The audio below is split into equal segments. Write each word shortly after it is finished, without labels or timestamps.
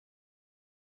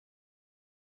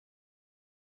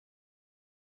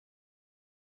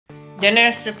Dinner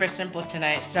is super simple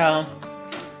tonight. So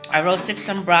I roasted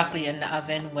some broccoli in the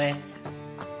oven with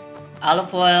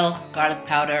olive oil, garlic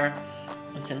powder,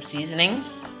 and some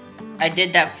seasonings. I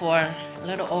did that for a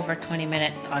little over 20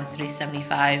 minutes on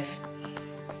 375.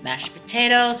 Mashed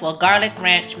potatoes, well, garlic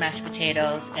ranch mashed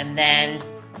potatoes, and then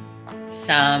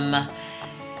some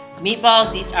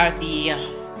meatballs. These are the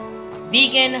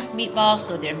vegan meatballs,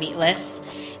 so they're meatless,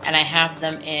 and I have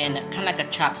them in kind of like a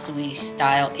chop suey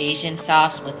style Asian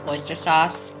sauce with oyster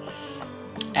sauce,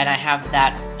 and I have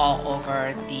that all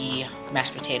over the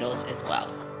mashed potatoes as well.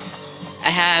 I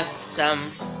have some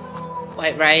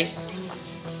white rice,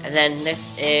 and then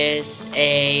this is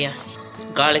a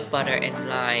garlic butter and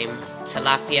lime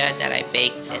tilapia that I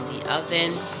baked in the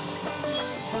oven,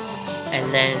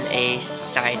 and then a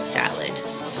side salad.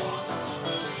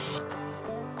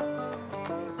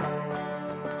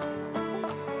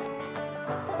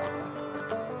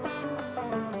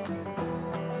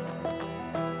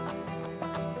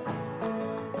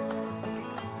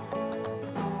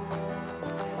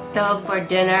 So for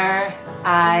dinner,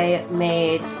 I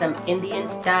made some Indian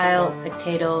style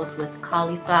potatoes with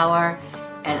cauliflower,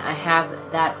 and I have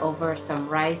that over some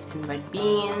rice and red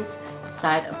beans,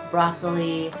 side of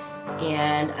broccoli,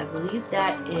 and I believe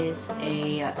that is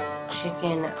a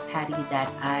chicken patty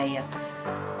that I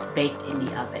baked in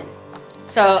the oven.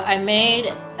 So I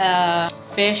made a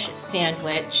fish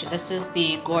sandwich. This is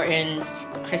the Gorton's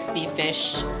crispy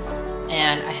fish,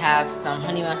 and I have some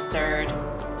honey mustard,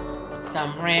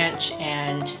 some ranch,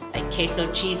 and a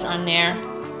queso cheese on there,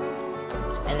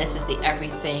 and this is the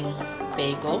everything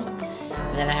bagel.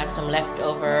 And then I have some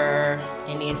leftover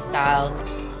Indian style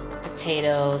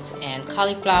potatoes and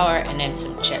cauliflower, and then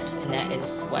some chips, and that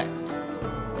is what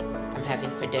I'm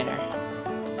having for dinner.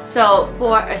 So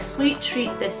for a sweet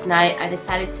treat this night, I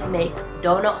decided to make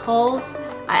donut holes.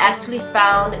 I actually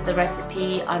found the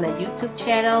recipe on a YouTube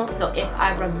channel, so if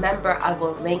I remember, I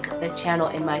will link the channel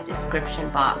in my description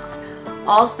box.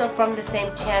 Also from the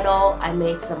same channel, I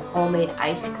made some homemade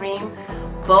ice cream.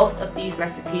 Both of these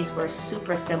recipes were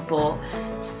super simple,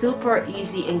 super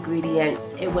easy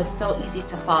ingredients. It was so easy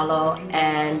to follow,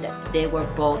 and they were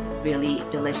both really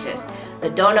delicious. The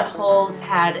donut holes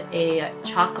had a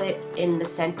chocolate in the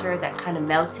center that kind of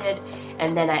melted,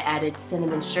 and then I added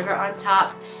cinnamon sugar on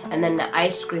top. And then the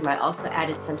ice cream, I also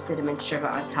added some cinnamon sugar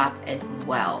on top as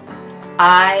well.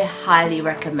 I highly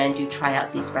recommend you try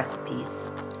out these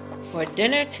recipes. For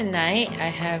dinner tonight, I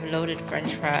have loaded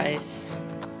french fries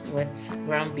with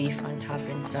ground beef on top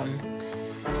and some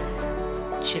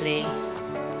chili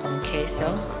con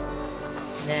queso.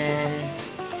 Then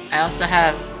I also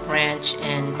have ranch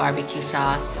and barbecue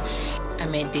sauce. I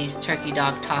made these turkey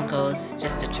dog tacos,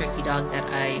 just a turkey dog that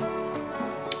I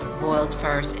boiled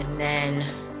first, and then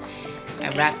I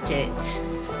wrapped it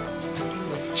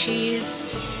with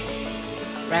cheese,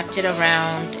 wrapped it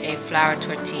around a flour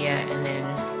tortilla, and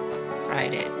then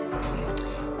fried it.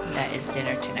 That is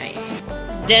dinner tonight.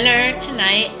 Dinner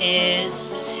tonight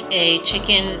is a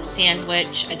chicken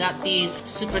sandwich. I got these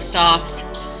super soft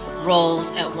rolls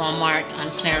at Walmart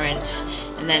on clearance,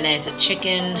 and then there's a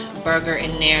chicken burger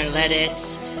in there,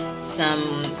 lettuce,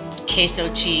 some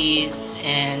queso cheese,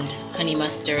 and honey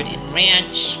mustard and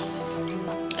ranch,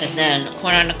 and then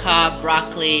corn on the cob,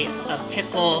 broccoli, a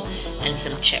pickle, and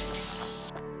some chips.